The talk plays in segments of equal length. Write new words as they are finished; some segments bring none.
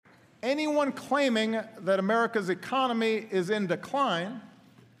Anyone claiming that America's economy is in decline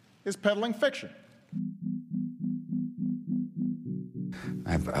is peddling fiction.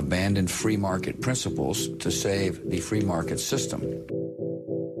 I've abandoned free market principles to save the free market system.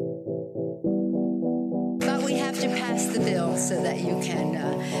 But we have to pass the bill so that you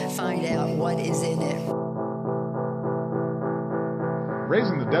can find out what is in it.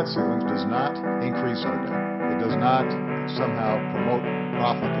 Raising the debt ceilings does not increase our debt. It does not somehow promote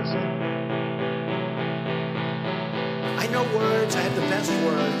profligacy. I know words. I have the best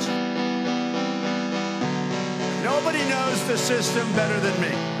words. Nobody knows the system better than me,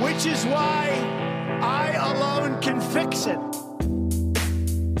 which is why I alone can fix it.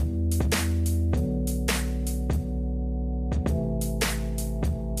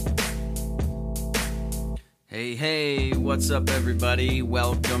 Hey, what's up, everybody?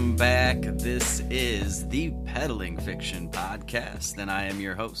 Welcome back. This is the Peddling Fiction Podcast, and I am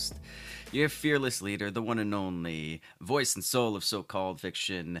your host, your fearless leader, the one and only voice and soul of so-called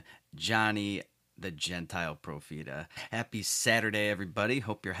fiction, Johnny the Gentile Profita. Happy Saturday, everybody.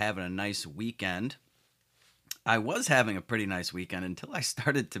 Hope you're having a nice weekend. I was having a pretty nice weekend until I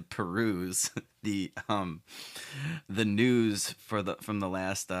started to peruse the news from the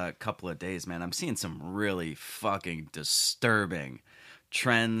last couple of days. Man, I'm seeing some really fucking disturbing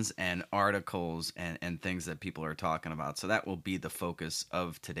trends and articles and things that people are talking about. So that will be the focus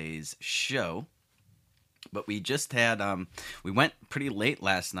of today's show. But we just had, we went pretty late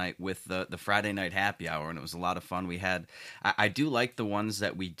last night with the Friday night happy hour, and it was a lot of fun. We had, I do like the ones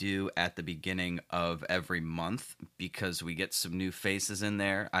that we do at the beginning of every month because we get some new faces in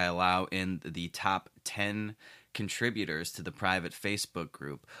there. I allow in the top 10 contributors to the private Facebook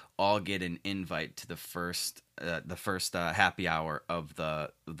group all get an invite to the first happy hour of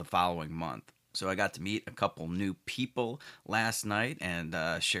the following month. So I got to meet a couple new people last night and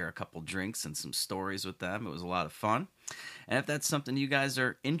share a couple drinks and some stories with them. It was a lot of fun. And if that's something you guys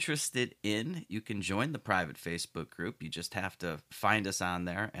are interested in, you can join the private Facebook group. You just have to find us on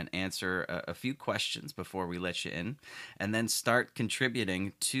there and answer a few questions before we let you in, and then start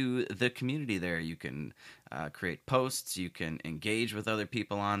contributing to the community there. You can create posts. You can engage with other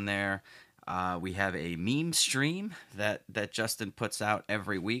people on there. We have a meme stream that Justin puts out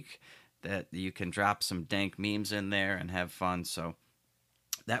every week, that you can drop some dank memes in there and have fun. So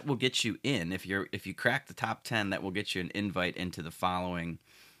that will get you in. If you crack the top 10, that will get you an invite into the following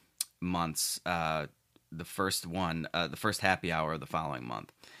month's the first happy hour of the following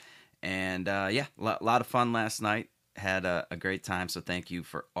month. And a lot of fun last night. Had a great time. So thank you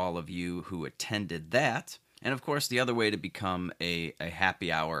for all of you who attended that. And of course, the other way to become a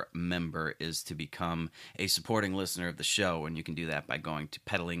happy hour member is to become a supporting listener of the show. And you can do that by going to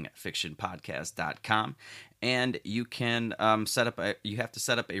peddlingfictionpodcast.com. And you can you have to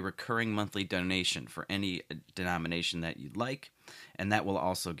set up a recurring monthly donation for any denomination that you'd like. And that will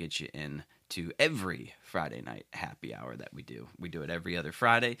also get you in to every Friday night happy hour that we do. We do it every other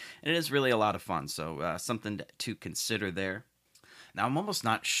Friday. And it is really a lot of fun. So something to consider there. Now, I'm almost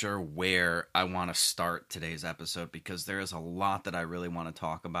not sure where I want to start today's episode because there is a lot that I really want to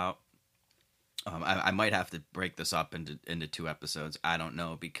talk about. I might have to break this up into two episodes. I don't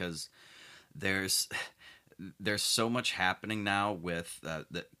know, because there's so much happening now with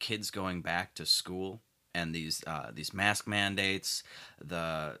the kids going back to school and these mask mandates,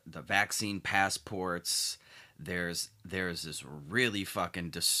 the vaccine passports. There's this really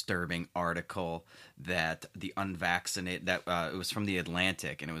fucking disturbing article that the unvaccinated, that it was from The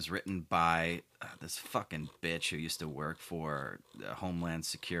Atlantic, and it was written by this fucking bitch who used to work for Homeland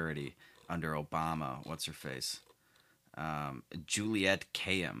Security under Obama. What's her face? Juliette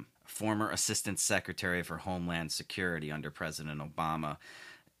Kayyem, former Assistant Secretary for Homeland Security under President Obama.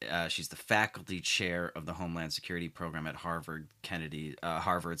 She's the faculty chair of the Homeland Security program at Harvard's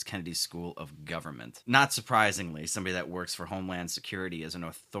Kennedy School of Government. Not surprisingly, somebody that works for Homeland Security is an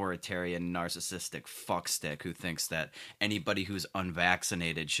authoritarian, narcissistic fuckstick who thinks that anybody who's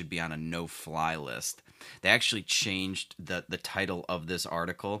unvaccinated should be on a no-fly list. They actually changed the title of this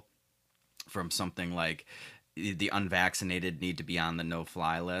article from something like "The unvaccinated need to be on the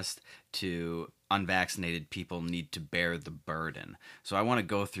no-fly list" to "Unvaccinated people need to bear the burden." So I want to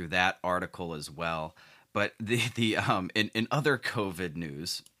go through that article as well. But in other COVID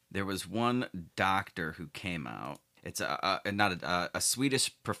news, there was one doctor who came out. It's a Swedish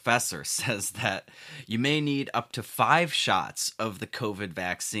professor says that you may need up to 5 shots of the COVID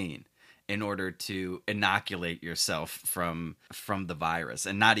vaccine in order to inoculate yourself from the virus,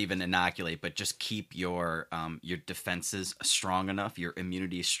 and not even inoculate, but just keep your defenses strong enough, your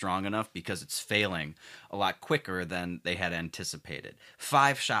immunity strong enough, because it's failing a lot quicker than they had anticipated.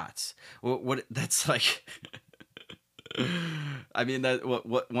 5 shots. What that's like. I mean, that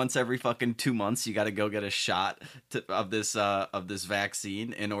what once every fucking 2 months you got to go get a shot of this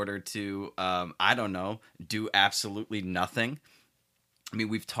vaccine in order to I don't know, do absolutely nothing. I mean,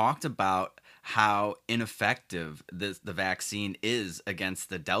 we've talked about how ineffective the vaccine is against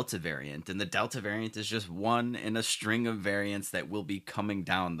the Delta variant, and the Delta variant is just one in a string of variants that will be coming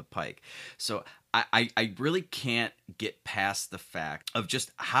down the pike. So I really can't get past the fact of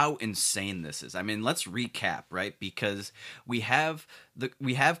just how insane this is. I mean, let's recap, right? Because we have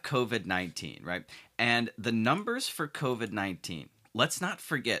COVID-19, right? And the numbers for COVID-19, let's not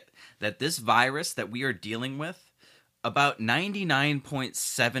forget that this virus that we are dealing with, about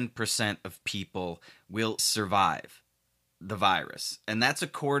 99.7% of people will survive the virus. And that's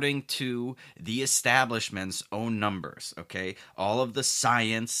according to the establishment's own numbers, okay? All of the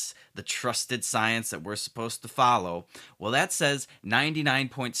science, the trusted science that we're supposed to follow, well, that says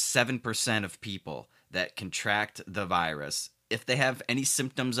 99.7% of people that contract the virus, if they have any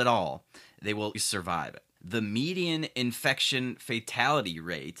symptoms at all, they will survive it. The median infection fatality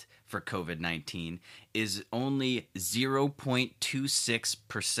rate for COVID-19 is only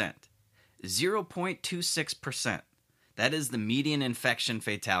 0.26%. 0.26%. That is the median infection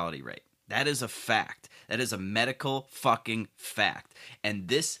fatality rate. That is a fact. That is a medical fucking fact. And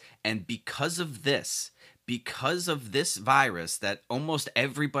because of this virus that almost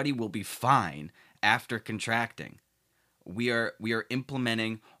everybody will be fine after contracting, we are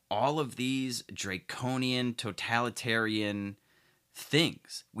implementing all of these draconian, totalitarian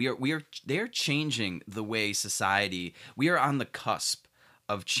things. They're changing the way society. We are on the cusp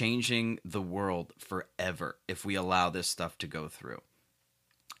of changing the world forever if we allow this stuff to go through.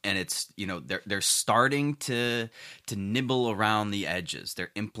 And it's, they're starting to nibble around the edges.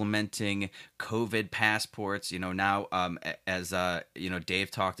 They're implementing COVID passports. Now, as Dave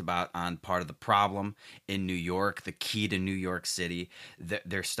talked about on Part of the Problem in New York, the key to New York City,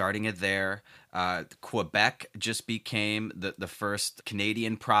 they're starting it there. Quebec just became the first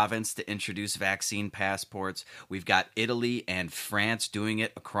Canadian province to introduce vaccine passports. We've got Italy and France doing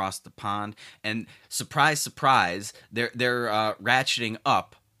it across the pond. And surprise, surprise, they're ratcheting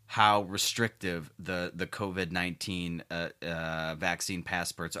up how restrictive the COVID-19 vaccine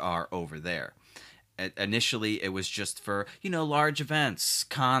passports are over there. Initially, it was just for, large events,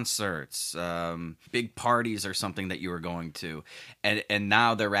 concerts, big parties or something that you were going to. And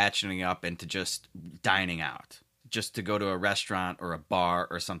now they're ratcheting up into just dining out. Just to go to a restaurant or a bar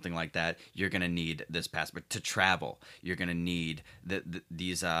or something like that, you're going to need this passport. To travel, you're going to need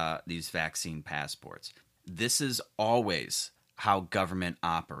these vaccine passports. This is always how government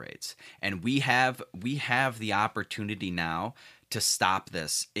operates, and we have the opportunity now to stop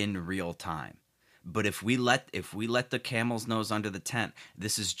this in real time. But if we let the camel's nose under the tent,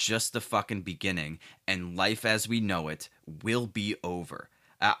 this is just the fucking beginning, and life as we know it will be over.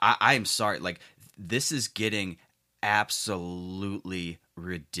 I'm sorry, this is getting absolutely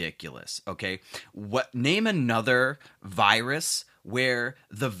ridiculous. Okay, name another virus where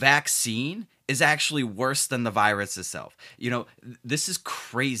the vaccine is actually worse than the virus itself. This is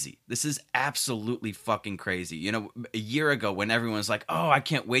crazy. This is absolutely fucking crazy. A year ago when everyone was like, oh, I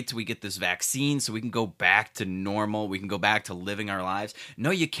can't wait till we get this vaccine so we can go back to normal. We can go back to living our lives. No,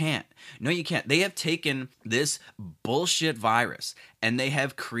 you can't. They have taken this bullshit virus and they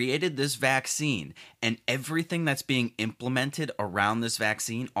have created this vaccine, and everything that's being implemented around this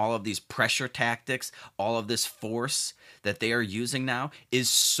vaccine, all of these pressure tactics, all of this force that they are using now is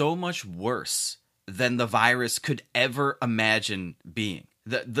so much worse than the virus could ever imagine being.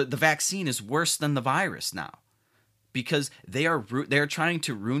 The vaccine is worse than the virus now, because they are trying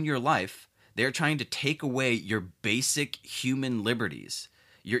to ruin your life. They're trying to take away your basic human liberties.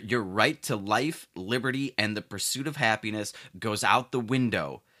 Your right to life, liberty, and the pursuit of happiness goes out the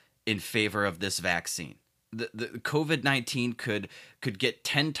window in favor of this vaccine. The COVID-19 could get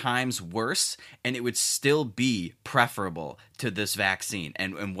 10 times worse, and it would still be preferable to this vaccine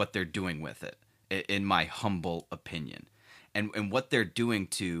and what they're doing with it, in my humble opinion. And what they're doing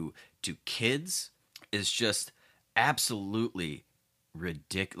to kids is just absolutely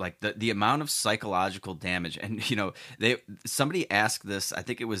ridiculous. The amount of psychological damage. And somebody asked this, I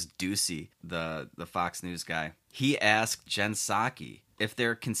think it was Ducey, the Fox News guy. He asked Jen Psaki if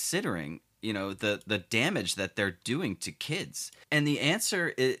they're considering the damage that they're doing to kids? And the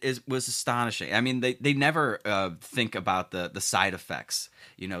answer was astonishing. I mean, they never think about the side effects,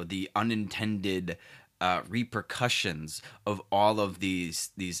 the unintended repercussions of all of these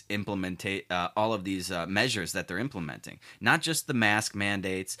measures that they're implementing. Not just the mask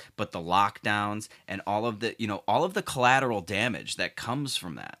mandates, but the lockdowns and all of the collateral damage that comes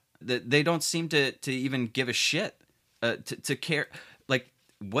from that. They don't seem to even give a shit to care. Like,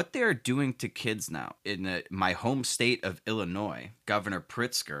 what they're doing to kids now in my home state of Illinois, Governor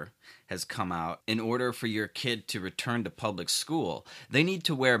Pritzker has come out. In order for your kid to return to public school, they need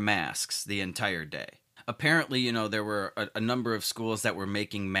to wear masks the entire day. Apparently, there were a number of schools that were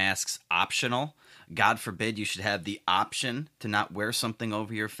making masks optional. God forbid you should have the option to not wear something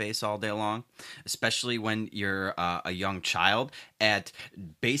over your face all day long, especially when you're a young child at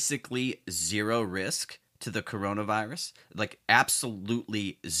basically zero risk to the coronavirus, like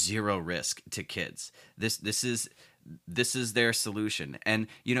absolutely zero risk to kids. This is their solution. And,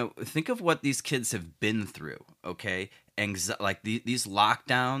 think of what these kids have been through, okay? These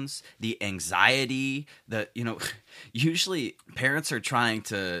lockdowns, the anxiety, usually parents are trying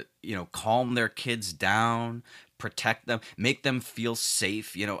to, calm their kids down, protect them, make them feel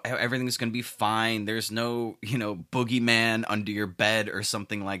safe. Everything's going to be fine. There's no, boogeyman under your bed or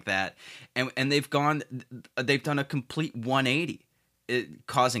something like that. And they've done a complete 180.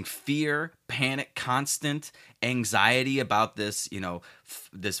 Causing fear, panic, constant anxiety about this,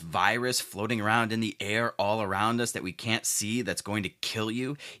 this virus floating around in the air all around us that we can't see, that's going to kill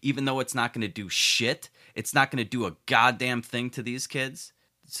you, even though it's not going to do shit. It's not going to do a goddamn thing to these kids.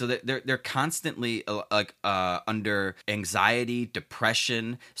 So they're constantly under anxiety,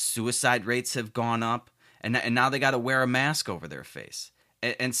 depression, suicide rates have gone up, and now they got to wear a mask over their face.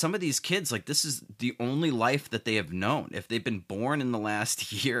 And some of these kids, this is the only life that they have known. If they've been born in the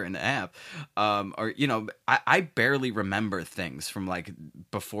last year and a half, I barely remember things from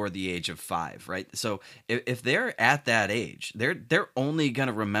before the age of 5, right? So if they're at that age, they're only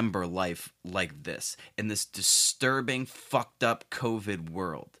gonna remember life like this in this disturbing, fucked up COVID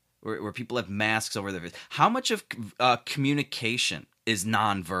world where people have masks over their face. How much of communication is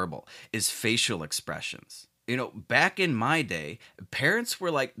nonverbal, is facial expressions? Back in my day, parents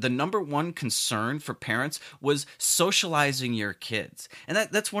were the number one concern for parents was socializing your kids. And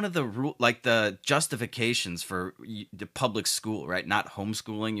that's one of the the justifications for the public school, right? Not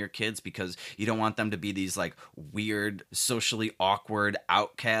homeschooling your kids because you don't want them to be these weird, socially awkward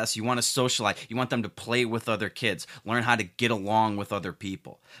outcasts. You want to socialize. You want them to play with other kids, learn how to get along with other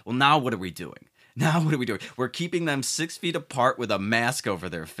people. Well, now what are we doing? We're keeping them 6 feet apart with a mask over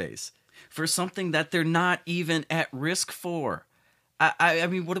their face. For something that they're not even at risk for. I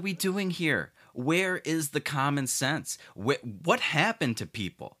mean, what are we doing here? Where is the common sense? What happened to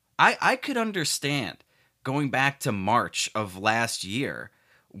people? I could understand going back to March of last year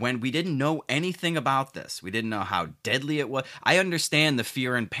when we didn't know anything about this. We didn't know how deadly it was. I understand the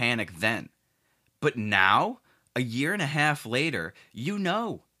fear and panic then. But now, a year and a half later,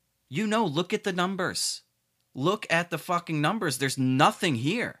 look at the numbers. Look at the fucking numbers. There's nothing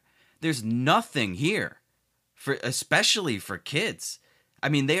here. There's nothing here, especially for kids. I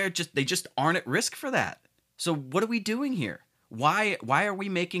mean, they just aren't at risk for that. So what are we doing here? Why are we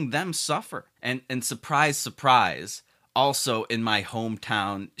making them suffer? And surprise, surprise, also in my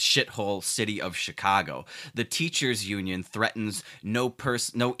hometown shithole city of Chicago, the teachers union threatens no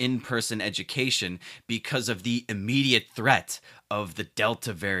in-person education because of the immediate threat of the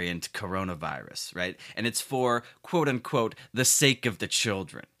Delta variant coronavirus, right? And it's for, quote unquote, the sake of the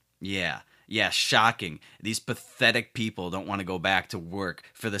children. Yeah, shocking. These pathetic people don't want to go back to work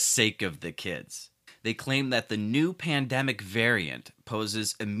for the sake of the kids. They claim that the new pandemic variant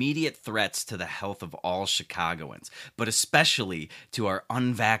poses immediate threats to the health of all Chicagoans, but especially to our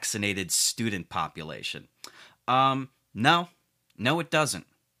unvaccinated student population. No, it doesn't.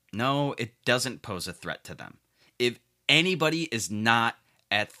 No, it doesn't pose a threat to them. If anybody is not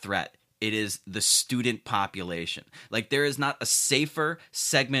at threat, it is the student population. There is not a safer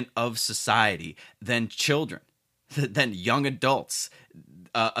segment of society than children, than young adults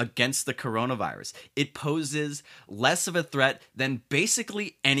against the coronavirus. It poses less of a threat than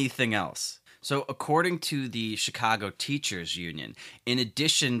basically anything else. So according to the Chicago Teachers Union, in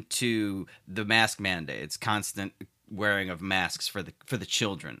addition to the mask mandates, constant wearing of masks for the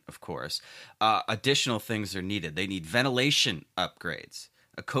children, of course, additional things are needed. They need ventilation upgrades,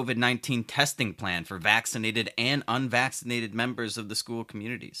 a COVID-19 testing plan for vaccinated and unvaccinated members of the school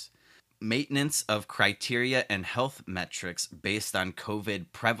communities, maintenance of criteria and health metrics based on COVID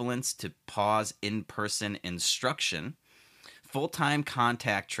prevalence to pause in-person instruction, full-time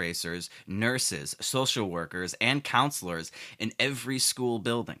contact tracers, nurses, social workers, and counselors in every school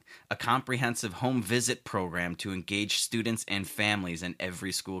building, a comprehensive home visit program to engage students and families in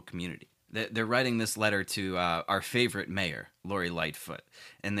every school community. They're writing this letter to our favorite mayor, Lori Lightfoot,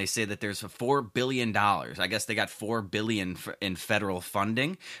 and they say that there's $4 billion. I guess they got $4 billion in federal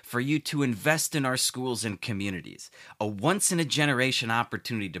funding for you to invest in our schools and communities. A once-in-a-generation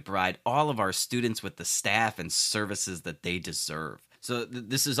opportunity to provide all of our students with the staff and services that they deserve. So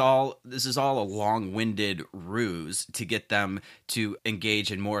this is all a long-winded ruse to get them to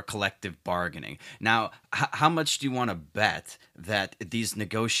engage in more collective bargaining. Now, how much do you want to bet that these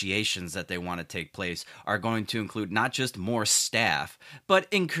negotiations that they want to take place are going to include not just more staff, but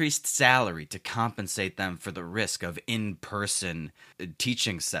increased salary to compensate them for the risk of in-person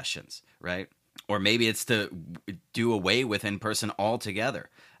teaching sessions, right? Or maybe it's to do away with in-person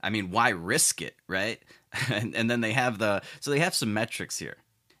altogether. I mean, why risk it, right? And then they have some metrics here.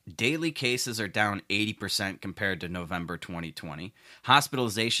 Daily cases are down 80% compared to November 2020.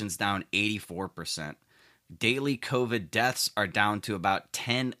 Hospitalizations down 84%. Daily COVID deaths are down to about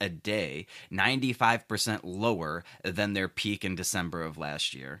 10 a day, 95% lower than their peak in December of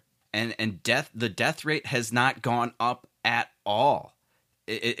last year. And the death rate has not gone up at all.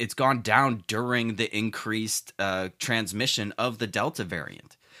 It's gone down during the increased transmission of the Delta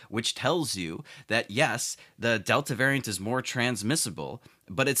variant, which tells you that, yes, the Delta variant is more transmissible,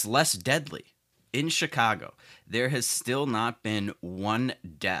 but it's less deadly. In Chicago, there has still not been one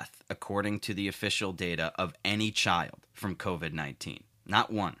death, according to the official data, of any child from COVID-19.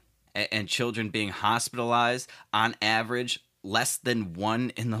 Not one. And children being hospitalized, on average, less than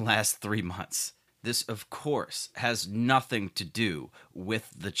one in the last 3 months. This, of course, has nothing to do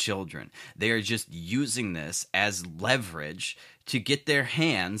with the children. They are just using this as leverage to get their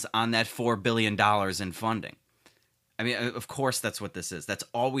hands on that $4 billion in funding. I mean, of course, that's what this is. That's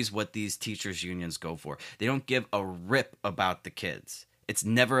always what these teachers' unions go for. They don't give a rip about the kids. It's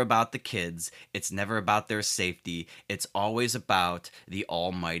never about the kids. It's never about their safety. It's always about the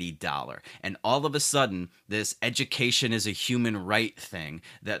almighty dollar. And all of a sudden, this education is a human right thing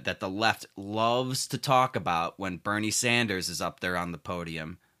that the left loves to talk about when Bernie Sanders is up there on the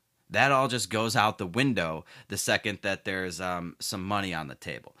podium, that all just goes out the window the second that there's some money on the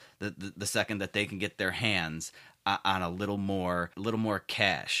table. The second that they can get their hands on a little more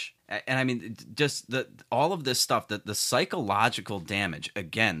cash. And I mean, just all of this stuff, the psychological damage,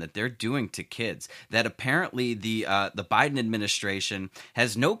 again, that they're doing to kids, that apparently the Biden administration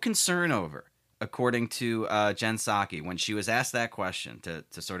has no concern over, according to Jen Psaki, when she was asked that question,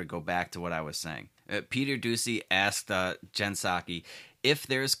 to sort of go back to what I was saying. Peter Doocy asked Jen Psaki if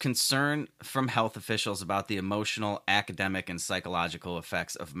there's concern from health officials about the emotional, academic, and psychological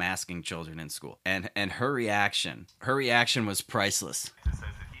effects of masking children in school. And her reaction was priceless. It says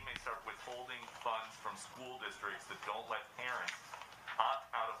that he may start withholding funds from school districts that don't let parents opt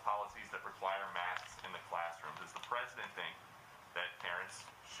out of policies that require masks in the classroom. Does the president think that parents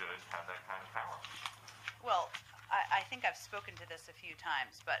should have that kind of power? Well, I think I've spoken to this a few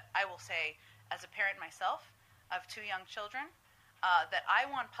times, but I will say, as a parent myself of 2 young children, that I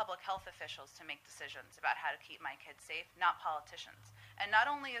want public health officials to make decisions about how to keep my kids safe, not politicians. And not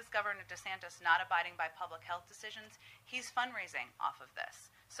only is Governor DeSantis not abiding by public health decisions, he's fundraising off of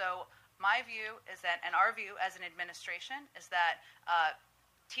this. So my view is that, and our view as an administration, is that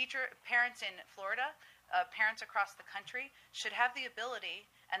parents in Florida, parents across the country should have the ability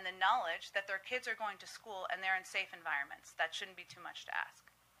and the knowledge that their kids are going to school and they're in safe environments. That shouldn't be too much to ask.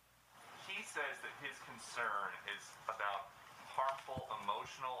 He says that his concern is about harmful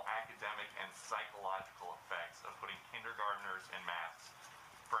emotional, academic, and psychological effects of putting kindergartners in masks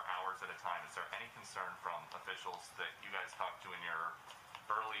for hours at a time. Is there any concern from officials that you guys talked to in your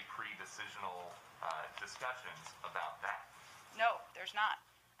early pre-decisional discussions about that? No, there's not.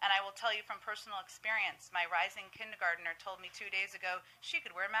 And I will tell you from personal experience, my rising kindergartner told me 2 days ago she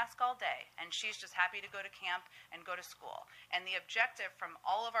could wear a mask all day, and she's just happy to go to camp and go to school. And the objective from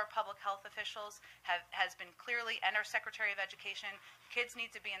all of our public health officials has been clearly, and our Secretary of Education, kids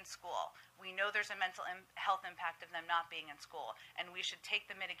need to be in school. We know there's a mental health impact of them not being in school, and we should take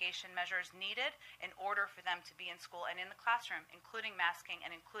the mitigation measures needed in order for them to be in school and in the classroom, including masking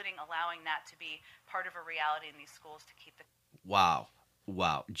and including allowing that to be part of a reality in these schools to keep the... Wow.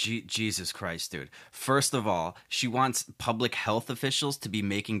 Jesus Christ, dude. First of all, she wants public health officials to be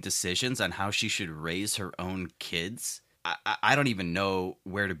making decisions on how she should raise her own kids. I don't even know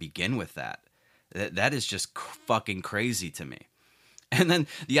where to begin with that. That is just fucking crazy to me. And then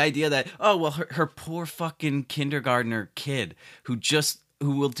the idea that, oh, well, her poor fucking kindergartner kid who just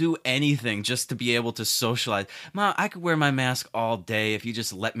who will do anything just to be able to socialize. Mom, I could wear my mask all day if you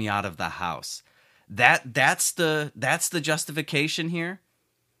just let me out of the house. That's the justification here.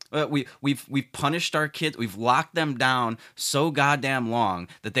 We've punished our kids. We've locked them down so goddamn long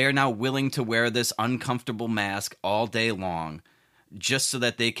that they are now willing to wear this uncomfortable mask all day long, just so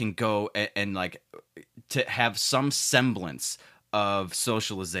that they can go and like to have some semblance of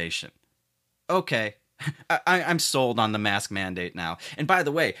socialization. Okay. I'm sold on the mask mandate now. And by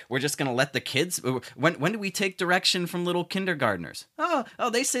the way, we're just going to let the kids... When do we take direction from little kindergartners? Oh,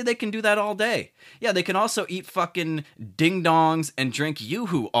 they say they can do that all day. Yeah, they can also eat fucking ding-dongs and drink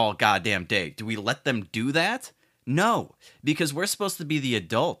Yoo-hoo all goddamn day. Do we let them do that? No, because we're supposed to be the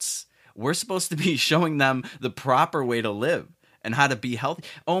adults. We're supposed to be showing them the proper way to live and how to be healthy.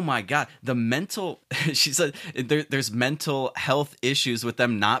 Oh my God, the mental, she said there's mental health issues with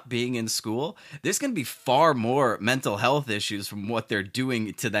them not being in school. There's going to be far more mental health issues from what they're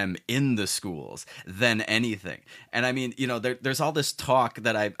doing to them in the schools than anything. And I mean, you know, there's all this talk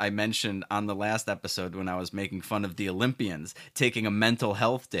that I mentioned on the last episode when I was making fun of the Olympians taking a mental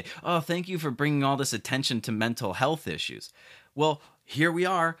health day. Oh, thank you for bringing all this attention to mental health issues. Well, here we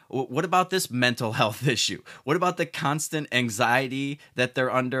are. What about this mental health issue? What about the constant anxiety that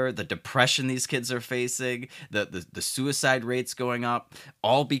they're under, the depression these kids are facing, the suicide rates going up,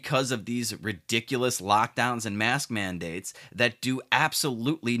 all because of these ridiculous lockdowns and mask mandates that do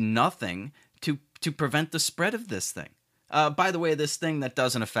absolutely nothing to prevent the spread of this thing. By the way, this thing that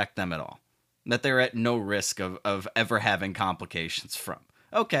doesn't affect them at all, that they're at no risk of ever having complications from.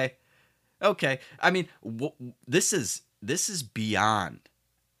 Okay. I mean, this is beyond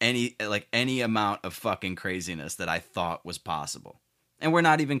any amount of fucking craziness that I thought was possible. And we're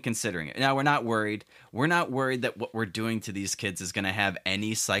not even considering it. Now, we're not worried. We're not worried that what we're doing to these kids is going to have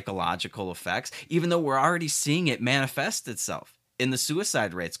any psychological effects, even though we're already seeing it manifest itself in the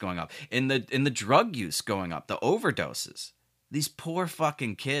suicide rates going up, in the drug use going up, the overdoses. These poor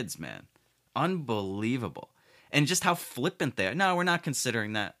fucking kids, man. Unbelievable. And just how flippant they are. No, we're not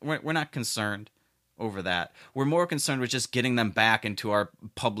considering that. We're not concerned over that. We're more concerned with just getting them back into our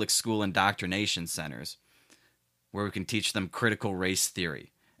public school indoctrination centers where we can teach them critical race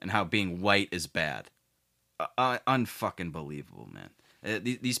theory and how being white is bad. Unfucking believable, man.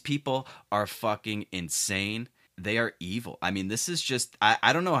 These people are fucking insane. They are evil. I mean, this is just...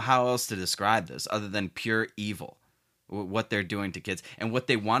 I don't know how else to describe this other than pure evil. What they're doing to kids and what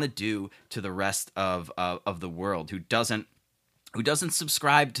they want to do to the rest of the world who doesn't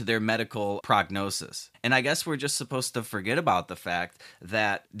subscribe to their medical prognosis. And I guess we're just supposed to forget about the fact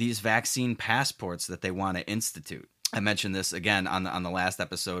that these vaccine passports that they want to institute. I mentioned this again on the last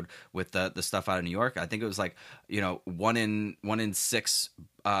episode with the stuff out of New York. I think it was like, you know, one in six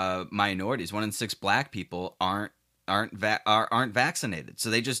minorities, 1 in 6 black people aren't vaccinated. So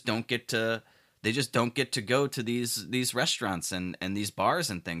they just don't get to go to these restaurants and these bars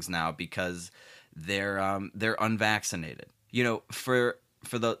and things now because they're unvaccinated. You know, for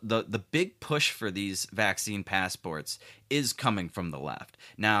the big push for these vaccine passports is coming from the left.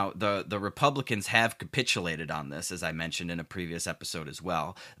 Now, the Republicans have capitulated on this, as I mentioned in a previous episode as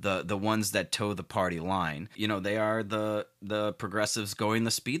well. The ones that toe the party line, you know, they are the progressives going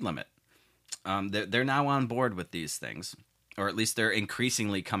the speed limit. They're now on board with these things. Or at least they're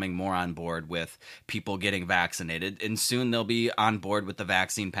increasingly coming more on board with people getting vaccinated, and soon they'll be on board with the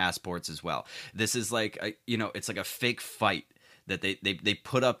vaccine passports as well. This is like, it's like a fake fight that they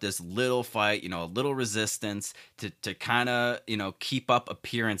put up this little fight, a little resistance to kind of, keep up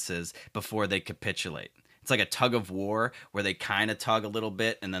appearances before they capitulate. It's like a tug of war where they kind of tug a little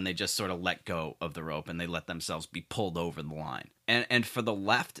bit and then they just sort of let go of the rope and they let themselves be pulled over the line. And for the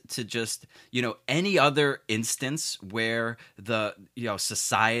left to just, any other instance where the,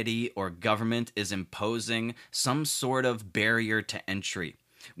 society or government is imposing some sort of barrier to entry,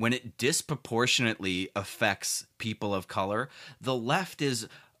 when it disproportionately affects people of color, the left is,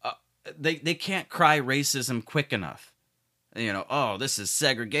 they can't cry racism quick enough. This is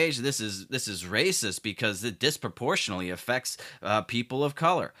segregation, this is racist because it disproportionately affects people of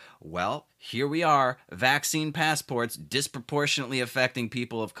color. Well, here we are, vaccine passports disproportionately affecting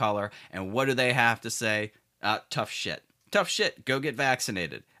people of color, and what do they have to say? Tough shit, go get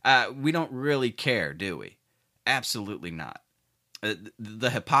vaccinated. We don't really care, do we? Absolutely not. The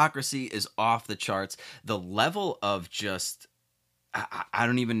hypocrisy is off the charts. The level of just, I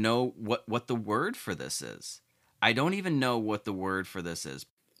don't even know what the word for this is. I don't even know what the word for this is.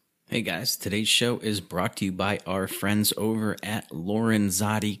 Hey guys, today's show is brought to you by our friends over at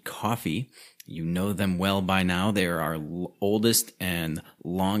Lorenzotti Coffee. You know them well by now. They are our oldest and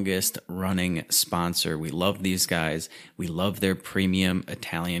longest running sponsor. We love these guys. We love their premium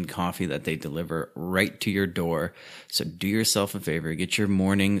Italian coffee that they deliver right to your door. So do yourself a favor. Get your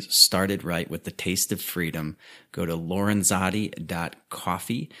mornings started right with the taste of freedom. Go to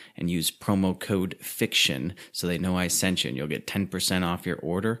lorenzotti.coffee and use promo code FICTION so they know I sent you, and you'll get 10% off your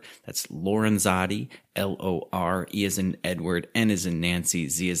order. That's Lorenzotti, L-O-R-E as in Edward, N as in Nancy,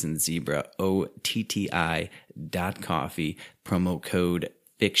 Z as in Zebra, OTTI.coffee, promo code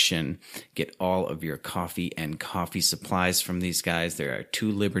FICTION. Get all of your coffee and coffee supplies from these guys. There are two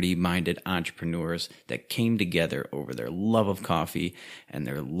liberty-minded entrepreneurs that came together over their love of coffee and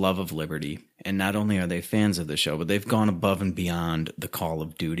their love of liberty. And not only are they fans of the show, but they've gone above and beyond the call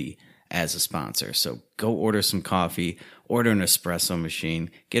of duty as a sponsor. So go order some coffee, order an espresso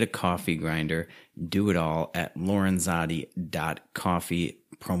machine, get a coffee grinder, do it all at lorenzotti.coffee,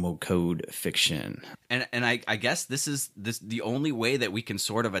 promo code FICTION. And I guess this is the only way that we can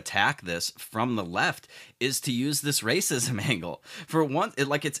sort of attack this from the left is to use this racism angle. For one,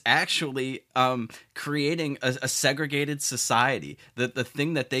 it's actually creating a segregated society. The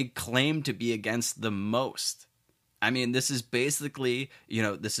thing that they claim to be against the most. I mean, this is basically,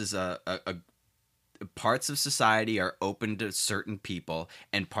 this is a parts of society are open to certain people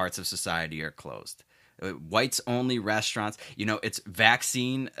and parts of society are closed. Whites only restaurants, it's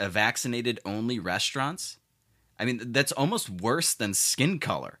vaccinated only restaurants. I mean, that's almost worse than skin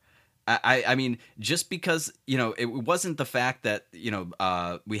color. I mean, just because, it wasn't the fact that,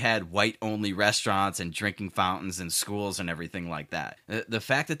 we had white only restaurants and drinking fountains in schools and everything like that. The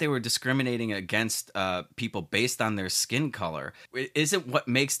fact that they were discriminating against people based on their skin color isn't what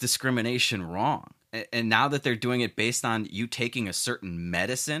makes discrimination wrong. And now that they're doing it based on you taking a certain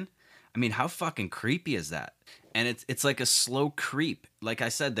medicine, I mean, how fucking creepy is that? And it's like a slow creep. Like I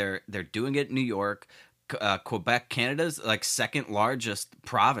said, they're doing it in New York. Quebec, Canada's second largest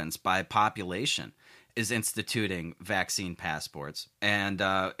province by population, is instituting vaccine passports. And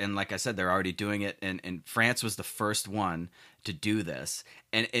like I said, they're already doing it. And France was the first one to do this.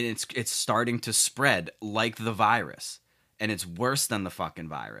 And it's starting to spread like the virus. And it's worse than the fucking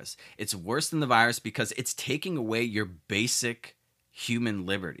virus. It's worse than the virus because it's taking away your basic human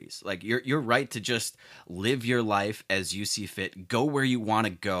liberties. Like your right to just live your life as you see fit, go where you want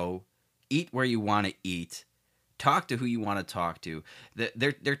to go, eat where you want to eat, talk to who you want to talk to.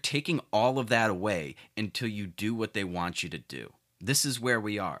 They're taking all of that away until you do what they want you to do. This is where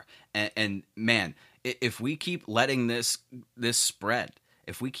we are. And man, if we keep letting this spread,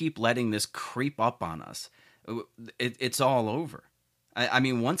 if we keep letting this creep up on us, it's all over. I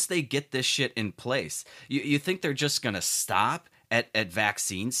mean, once they get this shit in place, you think they're just going to stop at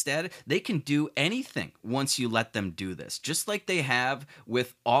vaccine status? They can do anything once you let them do this, just like they have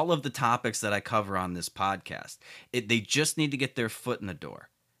with all of the topics that I cover on this podcast. They just need to get their foot in the door,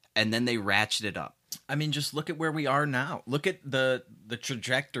 and then they ratchet it up. I mean, just look at where we are now. Look at the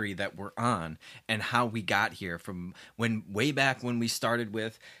trajectory that we're on and how we got here from way back when we started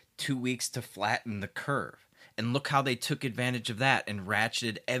with 2 weeks to flatten the curve. And look how they took advantage of that and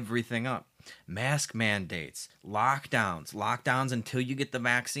ratcheted everything up. Mask mandates, lockdowns until you get the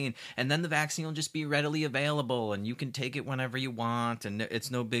vaccine. And then the vaccine will just be readily available and you can take it whenever you want and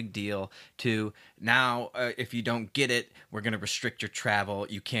it's no big deal. To now, if you don't get it, we're going to restrict your travel.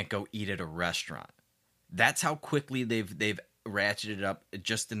 You can't go eat at a restaurant. That's how quickly they've ratcheted up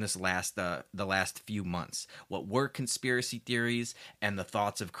just in this the last few months. What were conspiracy theories and the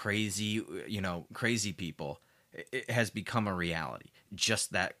thoughts of crazy people, it has become a reality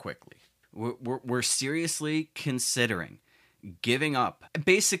just that quickly. We're seriously considering giving up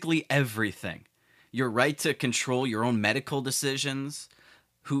basically everything. Your right to control your own medical decisions,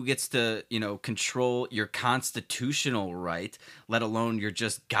 who gets to, control your constitutional right, let alone your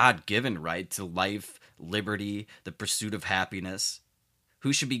just God-given right to life, liberty, the pursuit of happiness.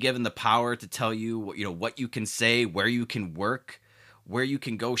 Who should be given the power to tell you, what you can say, where you can work, where you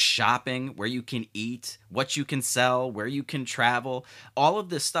can go shopping, where you can eat, what you can sell, where you can travel, all of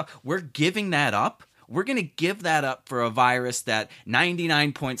this stuff. We're giving that up. We're going to give that up for a virus that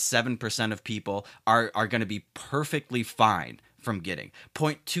 99.7% of people are going to be perfectly fine from getting.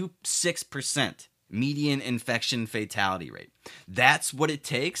 0.26% median infection fatality rate. That's what it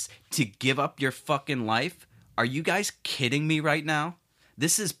takes to give up your fucking life? Are you guys kidding me right now?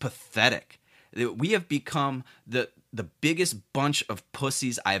 This is pathetic. We have become the biggest bunch of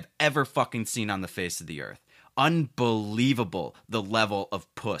pussies I've ever fucking seen on the face of the earth. Unbelievable the level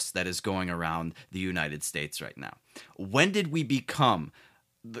of puss that is going around the United States right now. When did we become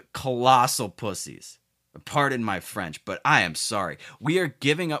the colossal pussies? Pardon my French, but I am sorry. We are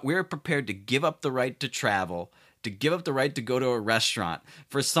prepared to give up the right to travel, to give up the right to go to a restaurant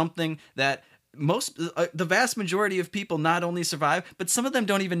for something that the vast majority of people not only survive, but some of them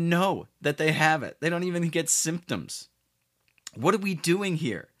don't even know that they have it. They don't even get symptoms. What are we doing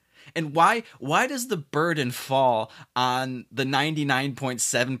here? And why does the burden fall on the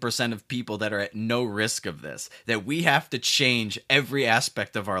 99.7% of people that are at no risk of this, that we have to change every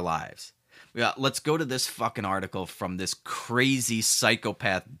aspect of our lives? Yeah, let's go to this fucking article from this crazy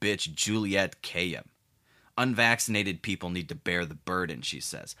psychopath bitch, Juliette Kayyem. Unvaccinated people need to bear the burden, she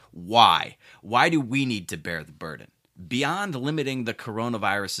says. Why? Why do we need to bear the burden? Beyond limiting the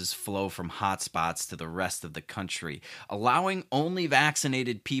coronavirus's flow from hotspots to the rest of the country, allowing only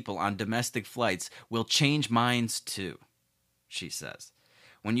vaccinated people on domestic flights will change minds too, she says.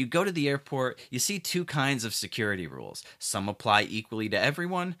 When you go to the airport, you see two kinds of security rules. Some apply equally to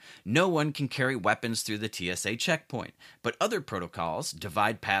everyone. No one can carry weapons through the TSA checkpoint. But other protocols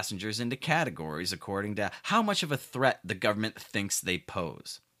divide passengers into categories according to how much of a threat the government thinks they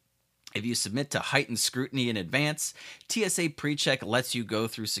pose. If you submit to heightened scrutiny in advance, TSA PreCheck lets you go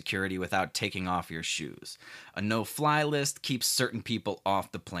through security without taking off your shoes. A no-fly list keeps certain people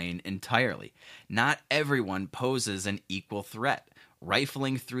off the plane entirely. Not everyone poses an equal threat.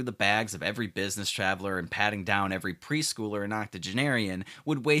 Rifling through the bags of every business traveler and patting down every preschooler and octogenarian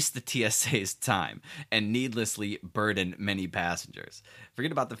would waste the TSA's time and needlessly burden many passengers.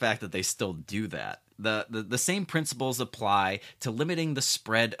 Forget about the fact that they still do that. The same principles apply to limiting the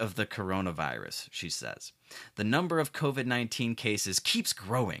spread of the coronavirus, she says. The number of COVID-19 cases keeps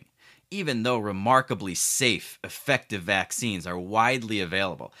growing, even though remarkably safe, effective vaccines are widely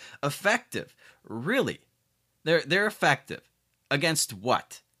available. Effective? Really? They're effective. Against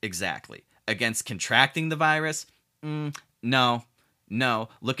what, exactly? Against contracting the virus? No.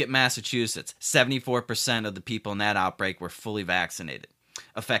 Look at Massachusetts. 74% of the people in that outbreak were fully vaccinated.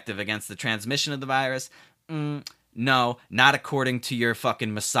 Effective against the transmission of the virus? No, not according to your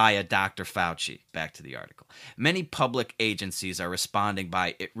fucking messiah, Dr. Fauci. Back to the article. Many public agencies are responding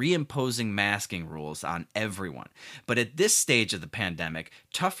by reimposing masking rules on everyone. But at this stage of the pandemic,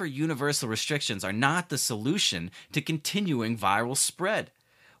 tougher universal restrictions are not the solution to continuing viral spread.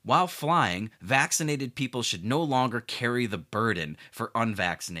 While flying, vaccinated people should no longer carry the burden for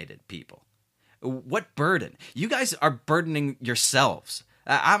unvaccinated people. What burden? You guys are burdening yourselves.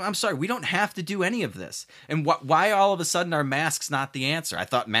 I'm sorry, we don't have to do any of this. And why all of a sudden are masks not the answer? I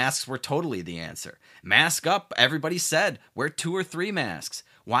thought masks were totally the answer. Mask up, everybody said. Wear 2 or 3 masks.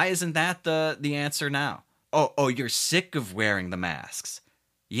 Why isn't that the answer now? Oh, you're sick of wearing the masks.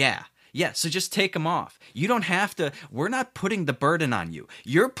 Yeah, so just take them off. You don't have to. We're not putting the burden on you.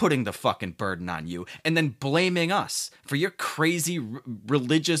 You're putting the fucking burden on you and then blaming us for your crazy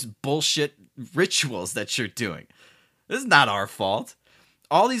religious bullshit rituals that you're doing. This is not our fault.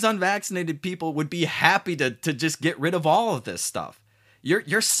 All these unvaccinated people would be happy to just get rid of all of this stuff.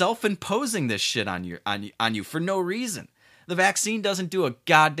 You're self-imposing this shit on you for no reason. The vaccine doesn't do a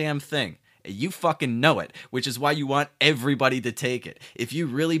goddamn thing. You fucking know it, which is why you want everybody to take it. If you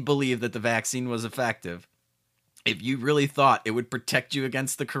really believe that the vaccine was effective, if you really thought it would protect you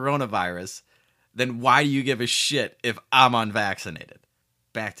against the coronavirus, then why do you give a shit if I'm unvaccinated?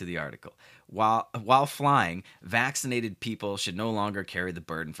 Back to the article. While flying, vaccinated people should no longer carry the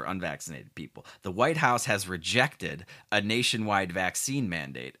burden for unvaccinated people. The White House has rejected a nationwide vaccine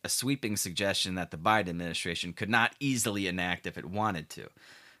mandate, a sweeping suggestion that the Biden administration could not easily enact if it wanted to.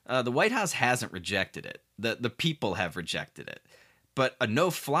 The White House hasn't rejected it. The people have rejected it. But a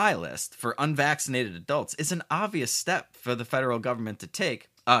no-fly list for unvaccinated adults is an obvious step for the federal government to take,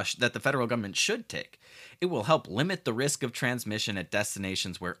 that the federal government should take. It will help limit the risk of transmission at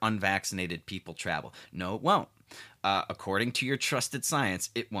destinations where unvaccinated people travel. No, it won't. According to your trusted science,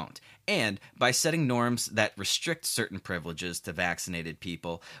 it won't. And by setting norms that restrict certain privileges to vaccinated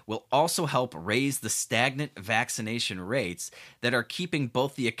people will also help raise the stagnant vaccination rates that are keeping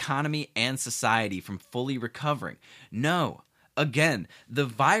both the economy and society from fully recovering. No, again, the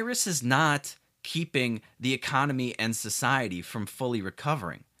virus is not keeping the economy and society from fully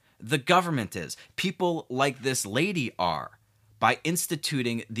recovering. The government is. People like this lady are, by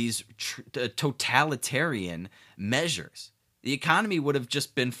instituting these totalitarian measures. The economy would have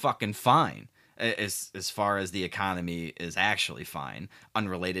just been fucking fine, as far as the economy is actually fine,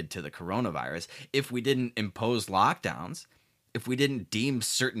 unrelated to the coronavirus, if we didn't impose lockdowns, if we didn't deem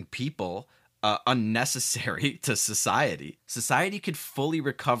certain people unnecessary to society. Society could fully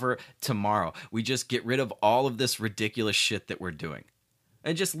recover tomorrow. We just get rid of all of this ridiculous shit that we're doing.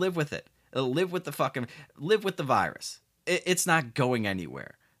 And just live with it. Live with the virus. It's not going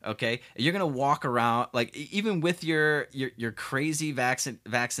anywhere. Okay, you're gonna walk around like even with your crazy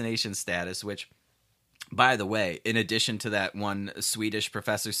vaccination status, which, by the way, in addition to that one Swedish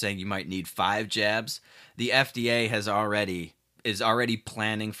professor saying you might need 5 jabs, the FDA is already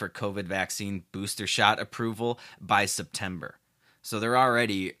planning for COVID vaccine booster shot approval by September. So they're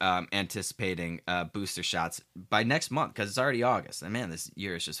already anticipating booster shots by next month because it's already August. And man, this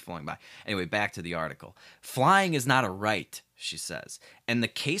year is just flying by. Anyway, back to the article. Flying is not a right, she says, and the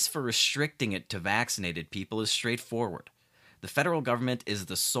case for restricting it to vaccinated people is straightforward. The federal government is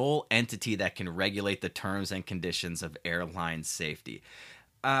the sole entity that can regulate the terms and conditions of airline safety.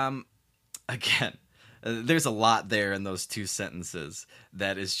 Again, there's a lot there in those 2 sentences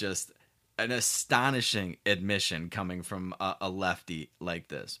that is just an astonishing admission coming from a lefty like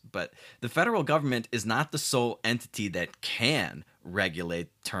this. But the federal government is not the sole entity that can regulate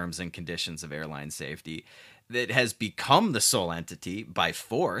terms and conditions of airline safety. It has become the sole entity by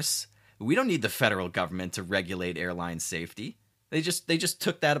force. We don't need the federal government to regulate airline safety. They just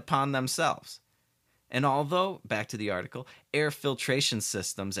took that upon themselves. And although, back to the article, air filtration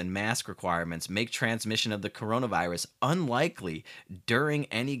systems and mask requirements make transmission of the coronavirus unlikely during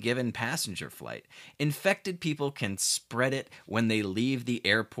any given passenger flight, infected people can spread it when they leave the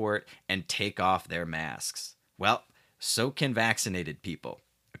airport and take off their masks. Well, so can vaccinated people,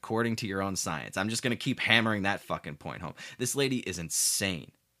 according to your own science. I'm just going to keep hammering that fucking point home. This lady is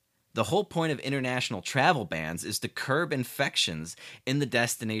insane. The whole point of international travel bans is to curb infections in the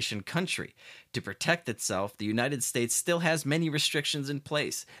destination country. To protect itself, the United States still has many restrictions in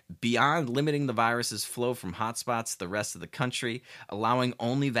place, beyond limiting the virus's flow from hotspots to the rest of the country. Allowing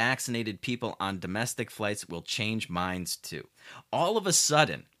only vaccinated people on domestic flights will change minds too. All of a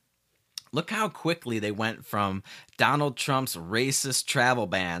sudden, look how quickly they went from Donald Trump's racist travel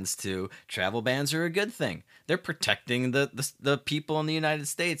bans to travel bans are a good thing. They're protecting the people in the United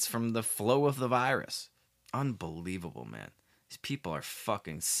States from the flow of the virus. Unbelievable, man. These people are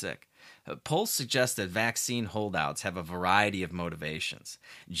fucking sick. Polls suggest that vaccine holdouts have a variety of motivations.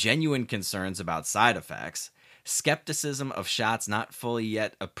 Genuine concerns about side effects, skepticism of shots not fully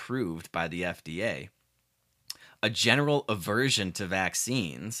yet approved by the FDA, a general aversion to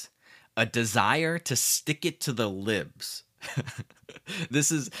vaccines, a desire to stick it to the libs.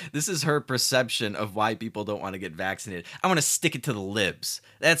 This is her perception of why people don't want to get vaccinated. I want to stick it to the libs.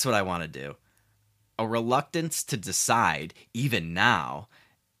 That's what I want to do. A reluctance to decide, even now.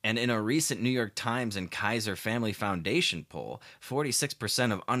 And in a recent New York Times and Kaiser Family Foundation poll,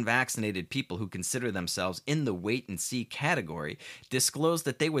 46% of unvaccinated people who consider themselves in the wait-and-see category disclosed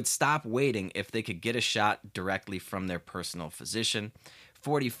that they would stop waiting if they could get a shot directly from their personal physician.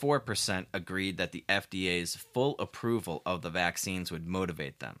 44% agreed that the FDA's full approval of the vaccines would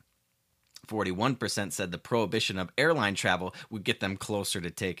motivate them. 41% said the prohibition of airline travel would get them closer to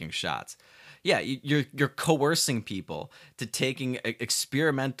taking shots. Yeah, you're coercing people to taking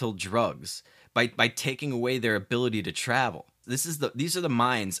experimental drugs by taking away their ability to travel. These are the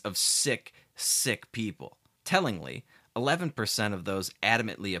minds of sick people. Tellingly, 11% of those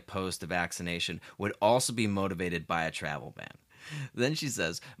adamantly opposed to vaccination would also be motivated by a travel ban. Then she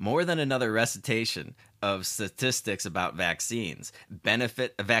says, more than another recitation of statistics about vaccines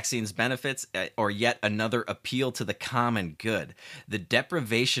benefits, or yet another appeal to the common good, the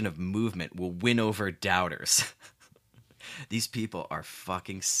deprivation of movement will win over doubters. These people are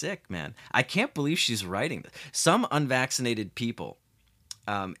fucking sick, man. I can't believe she's writing this. Some unvaccinated people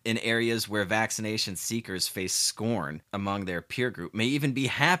in areas where vaccination seekers face scorn among their peer group may even be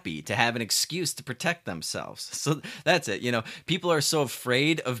happy to have an excuse to protect themselves. So that's it. You know, people are so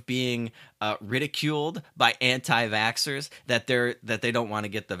afraid of being ridiculed by anti-vaxxers that they don't want to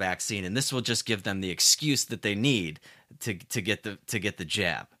get the vaccine, and this will just give them the excuse that they need to get the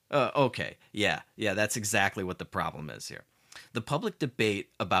jab. Okay, yeah, that's exactly what the problem is here. The public debate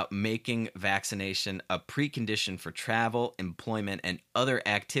about making vaccination a precondition for travel, employment, and other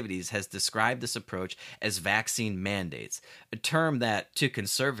activities has described this approach as vaccine mandates, a term that, to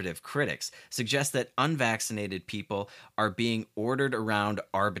conservative critics, suggests that unvaccinated people are being ordered around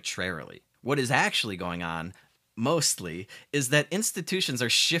arbitrarily. What is actually going on, mostly, is that institutions are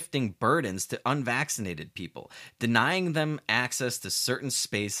shifting burdens to unvaccinated people, denying them access to certain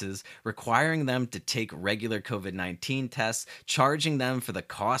spaces, requiring them to take regular COVID-19 tests, charging them for the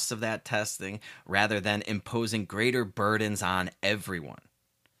costs of that testing, rather than imposing greater burdens on everyone.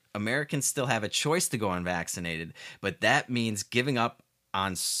 Americans still have a choice to go unvaccinated, but that means giving up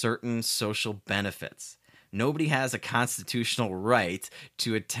on certain social benefits. Nobody has a constitutional right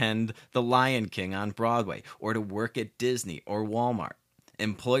to attend The Lion King on Broadway or to work at Disney or Walmart.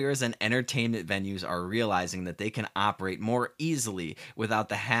 employers and entertainment venues are realizing that they can operate more easily without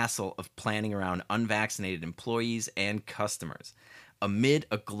the hassle of planning around unvaccinated employees and customers. Amid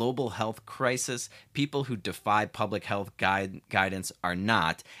a global health crisis, people who defy public health guidance are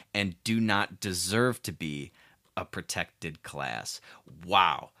not and do not deserve to be a protected class.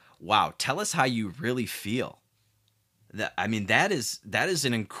 Wow. Tell us how you really feel. That is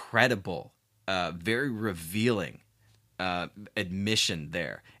an incredible, very revealing admission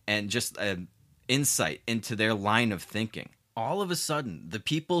there, and just insight into their line of thinking. All of a sudden, the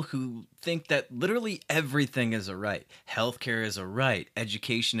people who think that literally everything is a right, healthcare is a right,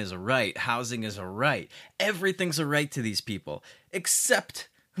 education is a right, housing is a right, everything's a right to these people, except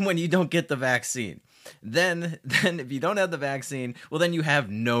when you don't get the vaccine. Then if you don't have the vaccine, well, then you have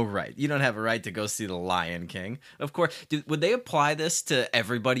no right. You don't have a right to go see The Lion King. Of course, would they apply this to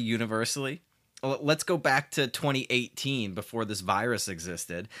everybody universally? Let's go back to 2018 before this virus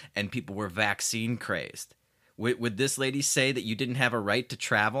existed and people were vaccine crazed. Would this lady say that you didn't have a right to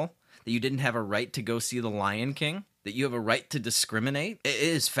travel? That you didn't have a right to go see The Lion King? That you have a right to discriminate? It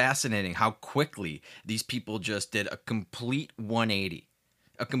is fascinating how quickly these people just did a complete 180.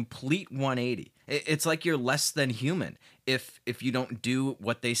 A complete 180. It's like you're less than human if you don't do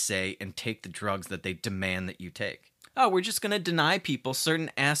what they say and take the drugs that they demand that you take. Oh, we're just going to deny people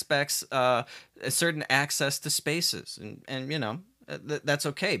certain aspects, certain access to spaces. And you know, that's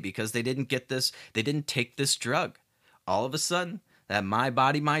okay because they didn't get this, they didn't take this drug. All of a sudden, that my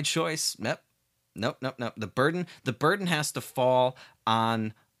body, my choice. Nope. The burden has to fall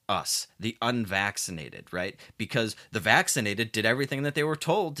on us, the unvaccinated, right? Because the vaccinated did everything that they were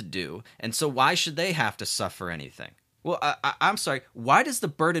told to do, and so why should they have to suffer anything? Well, I'm sorry, why does the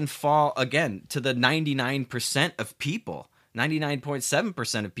burden fall, again, to the 99% of people,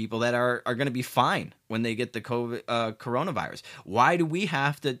 99.7% of people that are going to be fine when they get the coronavirus? Why do we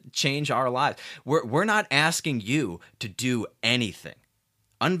have to change our lives? We're not asking you to do anything.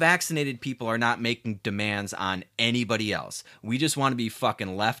 Unvaccinated people are not making demands on anybody else. We just want to be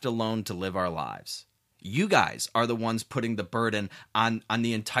fucking left alone to live our lives. You guys are the ones putting the burden on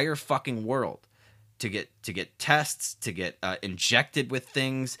the entire fucking world to get tests, to get injected with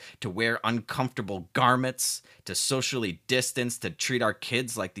things, to wear uncomfortable garments, to socially distance, to treat our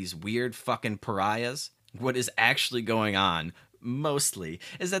kids like these weird fucking pariahs. What is actually going on mostly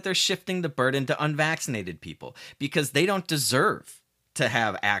is that they're shifting the burden to unvaccinated people because they don't deserve to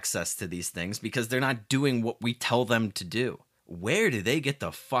have access to these things because they're not doing what we tell them to do. Where do they get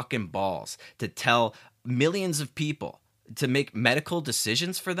the fucking balls to tell millions of people to make medical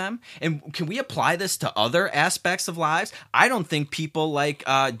decisions for them? And can we apply this to other aspects of lives? I don't think people like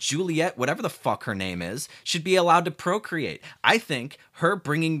Juliet, whatever the fuck her name is, should be allowed to procreate. I think her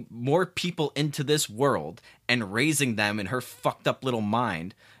bringing more people into this world and raising them in her fucked up little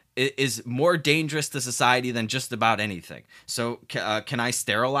mind is more dangerous to society than just about anything. So can I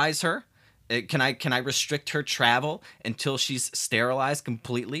sterilize her? Can I restrict her travel until she's sterilized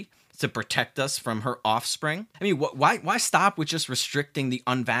completely to protect us from her offspring? I mean, why stop with just restricting the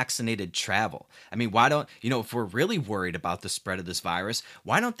unvaccinated travel? I mean, why don't, if we're really worried about the spread of this virus,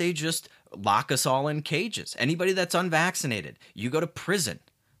 why don't they just lock us all in cages? Anybody that's unvaccinated, you go to prison.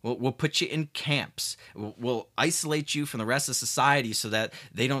 We'll put you in camps. We'll isolate you from the rest of society so that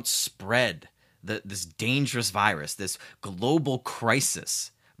they don't spread this dangerous virus, this global crisis,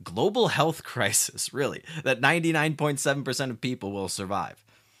 global health crisis, really, that 99.7% of people will survive.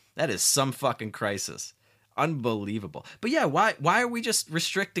 That is some fucking crisis. Unbelievable. But yeah, why are we just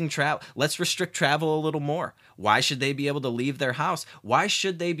restricting travel? Let's restrict travel a little more. Why should they be able to leave their house? Why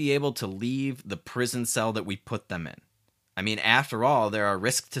should they be able to leave the prison cell that we put them in? I mean, after all, there are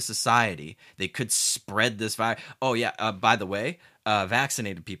risks to society. They could spread this virus. Oh, yeah, by the way,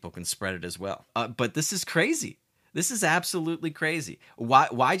 vaccinated people can spread it as well. But this is crazy. This is absolutely crazy.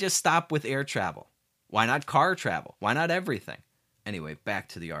 Why just stop with air travel? Why not car travel? Why not everything? Anyway, back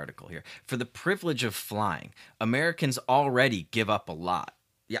to the article here. For the privilege of flying, Americans already give up a lot.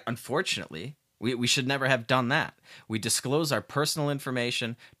 Yeah, unfortunately, we should never have done that. We disclose our personal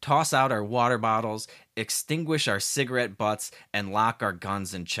information, toss out our water bottles, extinguish our cigarette butts, and lock our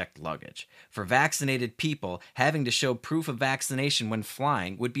guns in checked luggage. For vaccinated people, having to show proof of vaccination when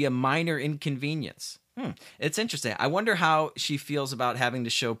flying would be a minor inconvenience. It's interesting. I wonder how she feels about having to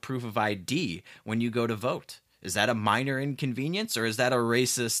show proof of ID when you go to vote. Is that a minor inconvenience, or is that a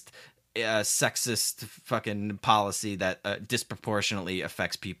racist, sexist fucking policy that disproportionately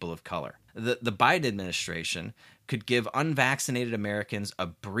affects people of color? The Biden administration could give unvaccinated Americans a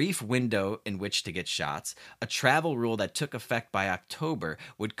brief window in which to get shots. A travel rule that took effect by October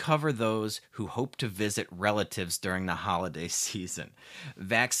would cover those who hope to visit relatives during the holiday season.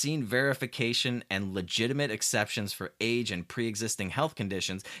 Vaccine verification and legitimate exceptions for age and pre-existing health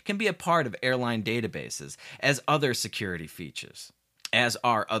conditions can be a part of airline databases as other security features. As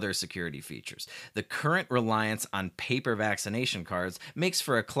are other security features. The current reliance on paper vaccination cards makes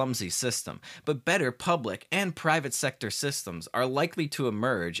for a clumsy system, but better public and private sector systems are likely to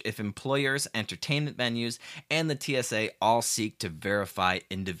emerge if employers, entertainment venues, and the TSA all seek to verify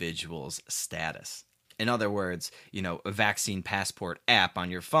individuals' status. In other words, a vaccine passport app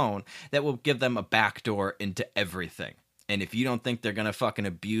on your phone that will give them a backdoor into everything. And if you don't think they're going to fucking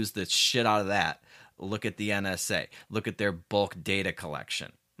abuse the shit out of that, look at the NSA. Look at their bulk data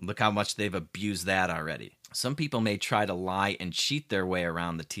collection. Look how much they've abused that already. Some people may try to lie and cheat their way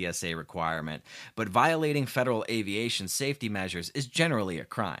around the TSA requirement, but violating federal aviation safety measures is generally a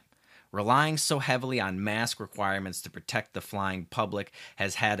crime. Relying so heavily on mask requirements to protect the flying public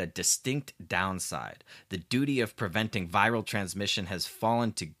has had a distinct downside. The duty of preventing viral transmission has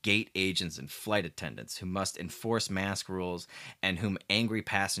fallen to gate agents and flight attendants who must enforce mask rules and whom angry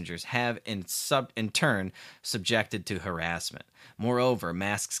passengers have in turn subjected to harassment. Moreover,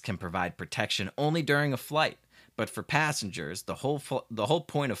 masks can provide protection only during a flight. But for passengers, the whole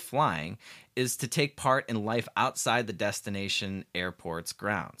point of flying is to take part in life outside the destination airport's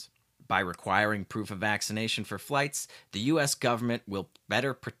grounds. By requiring proof of vaccination for flights, the U.S. government will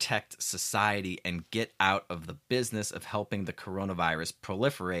better protect society and get out of the business of helping the coronavirus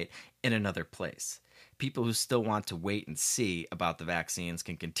proliferate in another place. People who still want to wait and see about the vaccines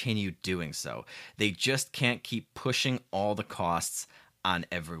can continue doing so. They just can't keep pushing all the costs on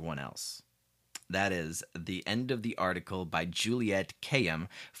everyone else. That is the end of the article by Juliette Kayyem,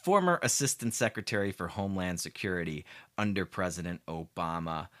 former Assistant Secretary for Homeland Security under President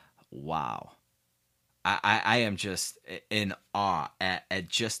Obama. Wow. I am just in awe at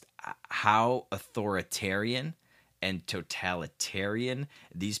just how authoritarian and totalitarian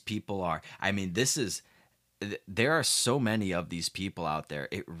these people are. I mean, there are so many of these people out there.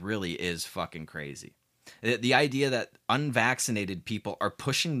 It really is fucking crazy. The idea that unvaccinated people are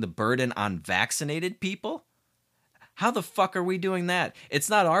pushing the burden on vaccinated people? How the fuck are we doing that? It's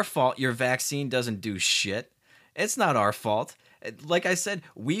not our fault your vaccine doesn't do shit. It's not our fault. Like I said,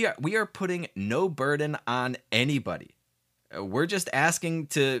 we are putting no burden on anybody. We're just asking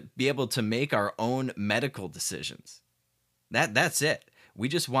to be able to make our own medical decisions. That's it. We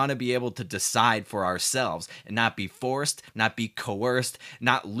just want to be able to decide for ourselves and not be forced, not be coerced,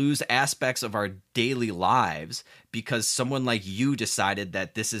 not lose aspects of our daily lives because someone like you decided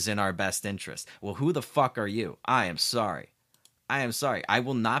that this is in our best interest. Well, who the fuck are you? I am sorry. I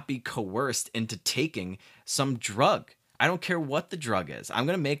will not be coerced into taking some drug. I don't care what the drug is. I'm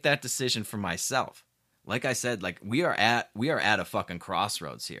going to make that decision for myself. Like I said, we are at a fucking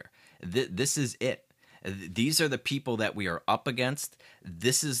crossroads here. This is it. These are the people that we are up against.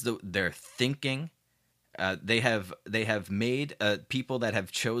 This is their thinking. They have made people that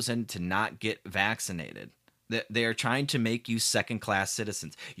have chosen to not get vaccinated. They are trying to make you second-class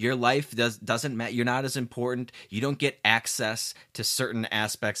citizens. Your life doesn't matter. You're not as important. You don't get access to certain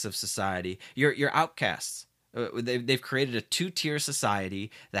aspects of society. You're outcasts. They've created a two-tier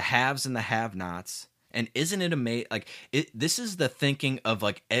society, the haves and the have-nots. And isn't it amazing? This is the thinking of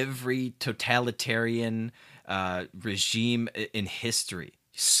every totalitarian regime in history.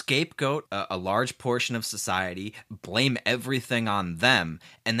 Scapegoat a large portion of society, blame everything on them,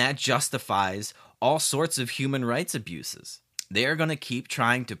 and that justifies all sorts of human rights abuses. They're going to keep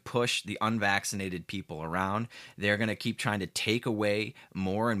trying to push the unvaccinated people around. They're going to keep trying to take away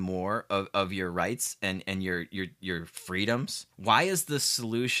more and more of your rights and your freedoms. Why is the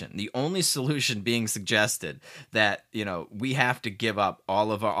solution, the only solution being suggested, that we have to give up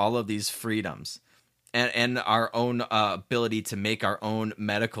all of these freedoms and our own ability to make our own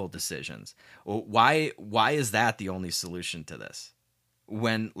medical decisions? Why is that the only solution to this?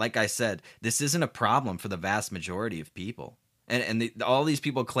 When, like I said, this isn't a problem for the vast majority of people. And all these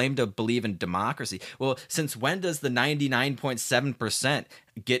people claim to believe in democracy. Well, since when does the 99.7%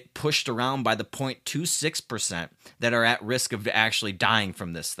 get pushed around by the 0.26% that are at risk of actually dying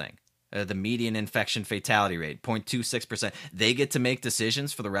from this thing? The median infection fatality rate, 0.26%. They get to make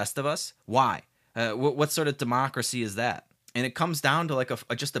decisions for the rest of us? Why? What sort of democracy is that? And it comes down to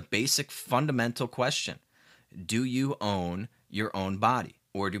just a basic fundamental question. Do you own your own body?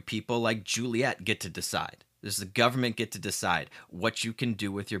 Or do people like Juliette get to decide? Does the government get to decide what you can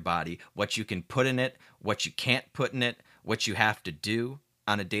do with your body, what you can put in it, what you can't put in it, what you have to do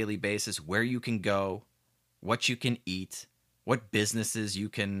on a daily basis, where you can go, what you can eat, what businesses you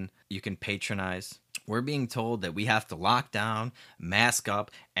can patronize. We're being told that we have to lock down, mask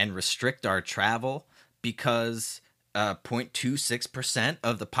up, and restrict our travel because 0.26%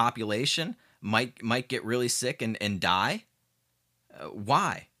 of the population might get really sick and die.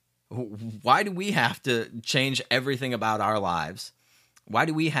 Why? Why do we have to change everything about our lives? Why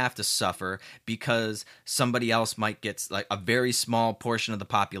do we have to suffer because somebody else might get, like a very small portion of the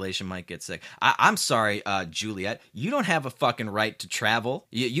population might get sick? I'm sorry, Juliet, you don't have a fucking right to travel.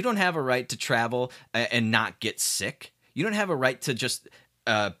 You don't have a right to travel and not get sick. You don't have a right to just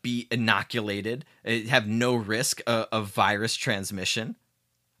be inoculated, have no risk of virus transmission.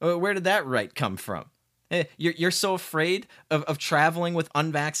 Where did that right come from? You're so afraid of traveling with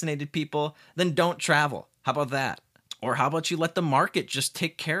unvaccinated people, then don't travel. How about that? Or how about you let the market just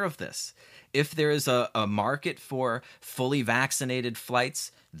take care of this? If there is a market for fully vaccinated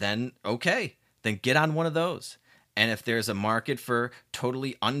flights, then okay, then get on one of those. And if there's a market for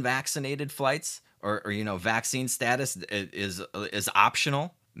totally unvaccinated flights, or vaccine status is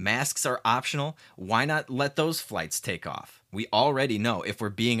optional, masks are optional, why not let those flights take off? We already know, if we're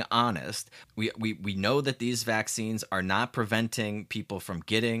being honest, we know that these vaccines are not preventing people from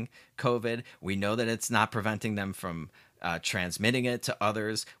getting COVID. We know that it's not preventing them from transmitting it to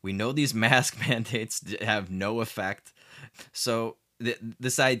others. We know these mask mandates have no effect. So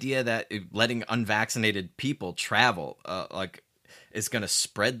this idea that letting unvaccinated people travel is going to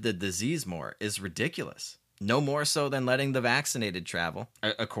spread the disease more is ridiculous. No more so than letting the vaccinated travel,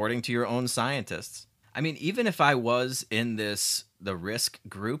 according to your own scientists. I mean, even if I was in the risk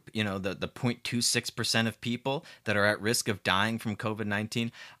group, the 0.26% of people that are at risk of dying from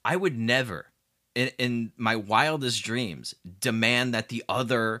COVID-19, I would never, in my wildest dreams, demand that the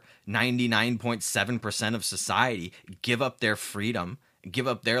other 99.7% of society give up their freedom, give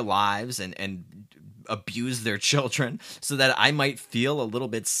up their lives, and abuse their children so that I might feel a little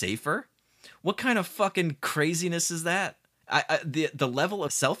bit safer. What kind of fucking craziness is that? The level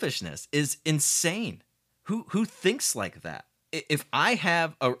of selfishness is insane. Who thinks like that? If I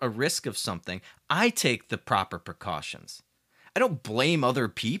have a risk of something, I take the proper precautions. I don't blame other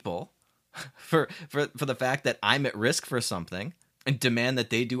people for the fact that I'm at risk for something and demand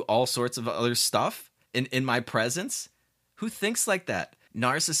that they do all sorts of other stuff in my presence. Who thinks like that?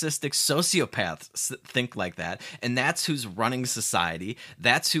 Narcissistic sociopaths think like that, and that's who's running society.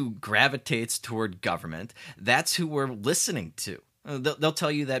 That's who gravitates toward government. That's who we're listening to. They'll tell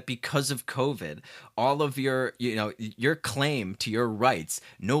you that because of COVID, all of your claim to your rights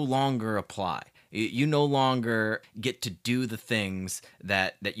no longer apply. You no longer get to do the things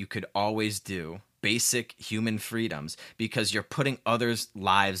that you could always do, basic human freedoms, because you're putting others'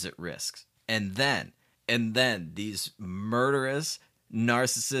 lives at risk. And then these murderous,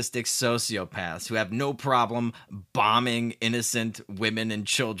 narcissistic sociopaths who have no problem bombing innocent women and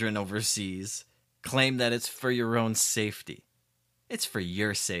children overseas claim that it's for your own safety. It's for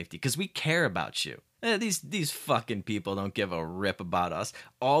your safety because we care about you. These fucking people don't give a rip about us.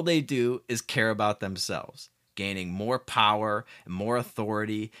 All they do is care about themselves, gaining more power and more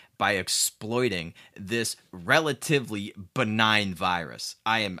authority by exploiting this relatively benign virus.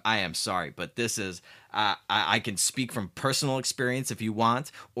 I am sorry, but this is I can speak from personal experience if you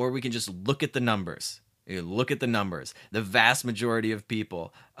want, or we can just look at the numbers. Look at the numbers. The vast majority of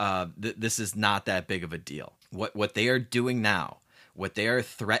people, this is not that big of a deal. What they are doing now, what they are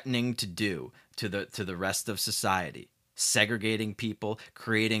threatening to do to the rest of society, segregating people,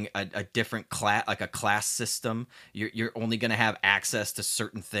 creating a different class, like a class system. You're only going to have access to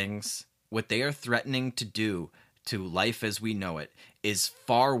certain things. What they are threatening to do to life as we know it is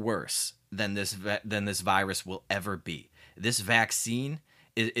far worse than this virus will ever be. This vaccine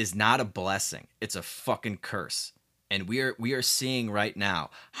is not a blessing. It's a fucking curse. And we are seeing right now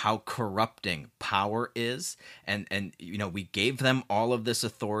how corrupting power is. And we gave them all of this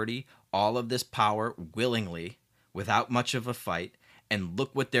authority, all of this power willingly, without much of a fight. And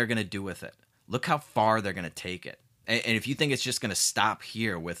look what they're going to do with it. Look how far they're going to take it. And if you think it's just going to stop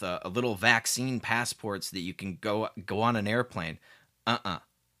here with a little vaccine passports that you can go on an airplane,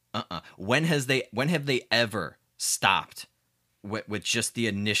 When have they ever stopped with just the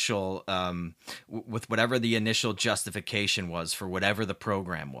initial, with whatever the initial justification was for whatever the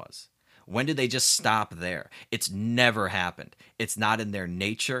program was? When did they just stop there? It's never happened. It's not in their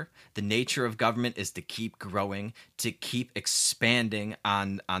nature. The nature of government is to keep growing, to keep expanding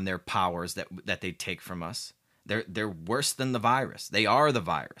on their powers that they take from us. They're worse than the virus. They are the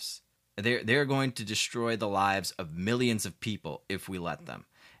virus. They're going to destroy the lives of millions of people if we let them.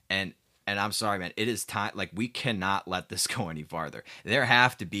 And I'm sorry, man, it is time. Like, we cannot let this go any farther. There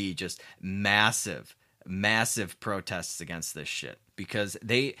have to be just massive massive protests against this shit, because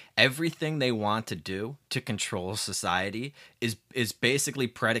everything they want to do to control society is basically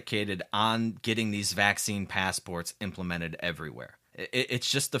predicated on getting these vaccine passports implemented everywhere. It's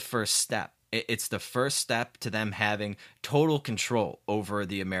just the first step. It's the first step to them having total control over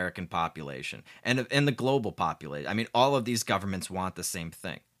the American population and the global population. I mean, all of these governments want the same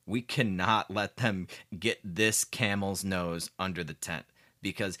thing. We cannot let them get this camel's nose under the tent,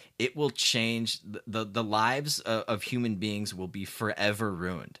 because it will change the lives of human beings will be forever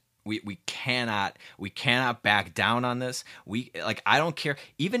ruined. We cannot back down on this. I don't care,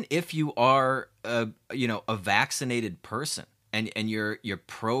 even if you are a vaccinated person and you're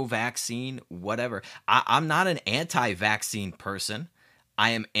pro-vaccine, whatever. I'm not an anti-vaccine person.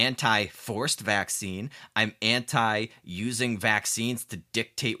 I am anti-forced vaccine. I'm anti-using vaccines to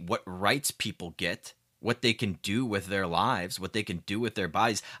dictate what rights people get, what they can do with their lives, what they can do with their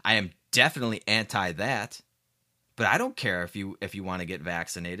bodies. I am definitely anti that. But I don't care if you want to get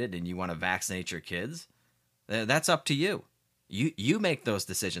vaccinated and you want to vaccinate your kids. That's up to you. You make those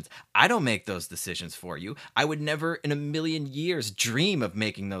decisions. I don't make those decisions for you. I would never in a million years dream of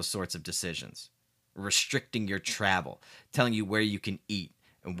making those sorts of decisions. Restricting your travel, telling you where you can eat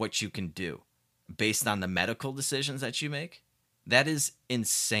and what you can do based on the medical decisions that you make. That is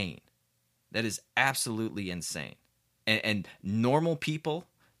insane. That is absolutely insane. And normal people,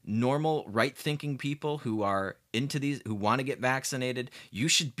 normal right-thinking people who are into these, who want to get vaccinated, you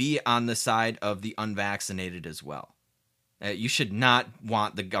should be on the side of the unvaccinated as well. You should not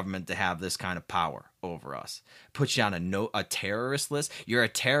want the government to have this kind of power over us. Put you on a terrorist list. You're a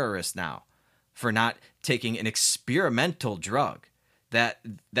terrorist now for not taking an experimental drug that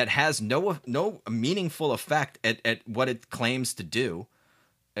has no meaningful effect at what it claims to do.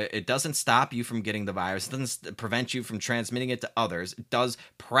 It doesn't stop you from getting the virus. It doesn't prevent you from transmitting it to others. It does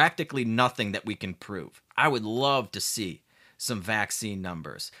practically nothing that we can prove. I would love to see some vaccine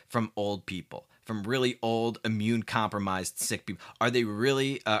numbers from old people, from really old, immune-compromised, sick people. Are they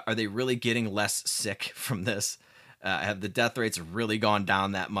really getting less sick from this? Have the death rates really gone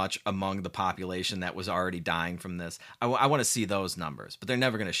down that much among the population that was already dying from this? I want to see those numbers, but they're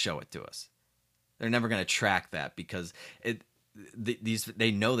never going to show it to us. They're never going to track that, because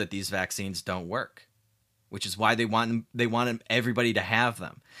they know that these vaccines don't work, which is why they want everybody to have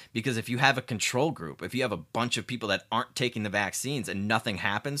them. Because if you have a control group, if you have a bunch of people that aren't taking the vaccines and nothing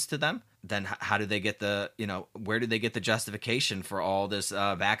happens to them, then how do they get where do they get the justification for all this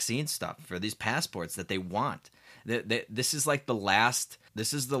vaccine stuff, for these passports that they want? This is like the last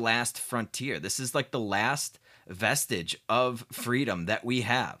frontier. This is like the last vestige of freedom that we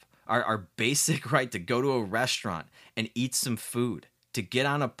have. Our basic right to go to a restaurant and eat some food, to get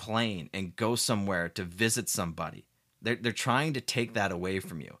on a plane and go somewhere to visit somebody. They're trying to take that away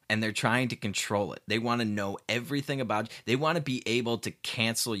from you, and they're trying to control it. They want to know everything about you. They want to be able to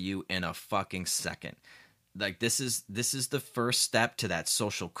cancel you in a fucking second. Like, this is the first step to that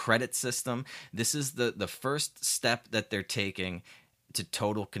social credit system. This is the first step that they're taking to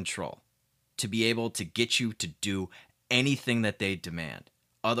total control, to be able to get you to do anything that they demand.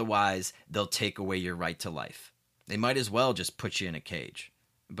 Otherwise, they'll take away your right to life. They might as well just put you in a cage.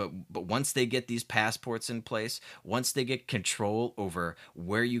 But once they get these passports in place, once they get control over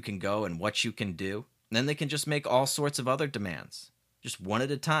where you can go and what you can do, then they can just make all sorts of other demands. Just one at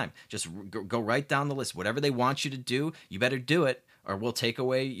a time. Just go right down the list. Whatever they want you to do, you better do it, or we'll take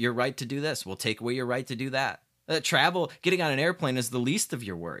away your right to do this. We'll take away your right to do that. Travel, getting on an airplane is the least of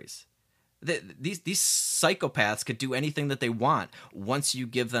your worries. These psychopaths could do anything that they want once you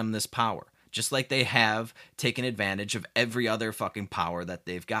give them this power, just like they have taken advantage of every other fucking power that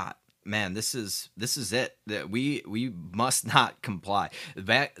they've got. Man, this is it. We must not comply.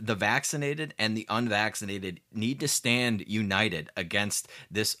 The vaccinated and the unvaccinated need to stand united against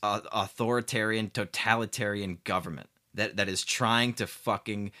this authoritarian, totalitarian government that is trying to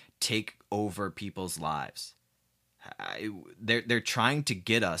fucking take over people's lives. They're trying to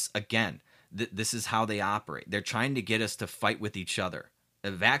get us, again, this is how they operate. They're trying to get us to fight with each other.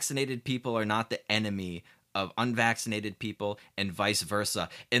 The vaccinated people are not the enemy of unvaccinated people, and vice versa,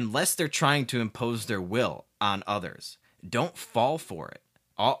 unless they're trying to impose their will on others. Don't fall for it.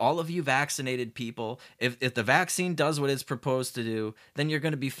 All of you vaccinated people, if the vaccine does what it's proposed to do, then you're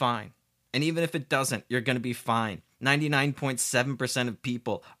going to be fine. And even if it doesn't, you're going to be fine. 99.7% of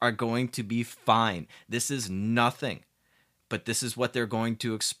people are going to be fine. This is nothing. But this is what they're going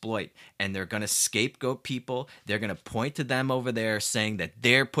to exploit. And they're going to scapegoat people. They're going to point to them over there saying that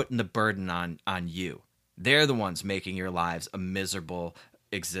they're putting the burden on you. They're the ones making your lives a miserable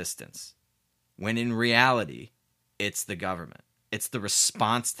existence. When in reality, it's the government. It's the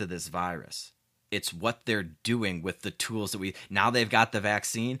response to this virus. It's what they're doing with the tools that now they've got the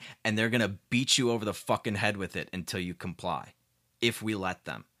vaccine, and they're going to beat you over the fucking head with it until you comply, if we let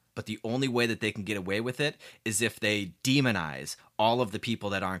them. But the only way that they can get away with it is if they demonize all of the people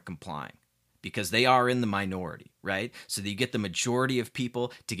that aren't complying, because they are in the minority, right? So that you get the majority of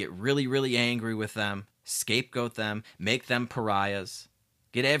people to get really, really angry with them, scapegoat them, make them pariahs,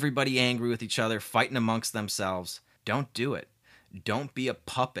 get everybody angry with each other, fighting amongst themselves. Don't do it. Don't be a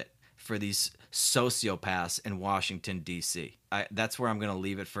puppet for these sociopaths in Washington, D.C. That's where I'm going to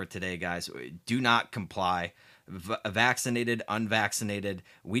leave it for today, guys. Do not comply. Vaccinated, unvaccinated,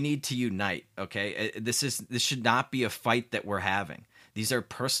 we need to unite, okay? This should not be a fight that we're having. These are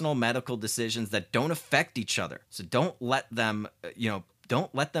personal medical decisions that don't affect each other. So don't let them,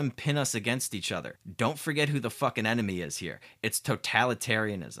 don't let them pin us against each other. Don't forget who the fucking enemy is here. It's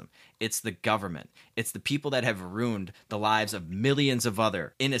totalitarianism. It's the government. It's the people that have ruined the lives of millions of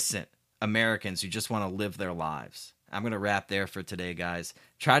other innocent Americans who just want to live their lives. I'm going to wrap there for today, guys.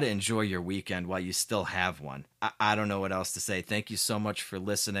 Try to enjoy your weekend while you still have one. I don't know what else to say. Thank you so much for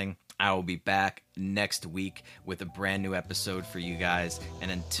listening. I will be back next week with a brand new episode for you guys.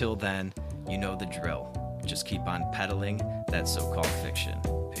 And until then, you know the drill. Just keep on peddling that so-called fiction.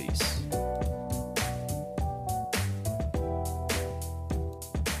 Peace.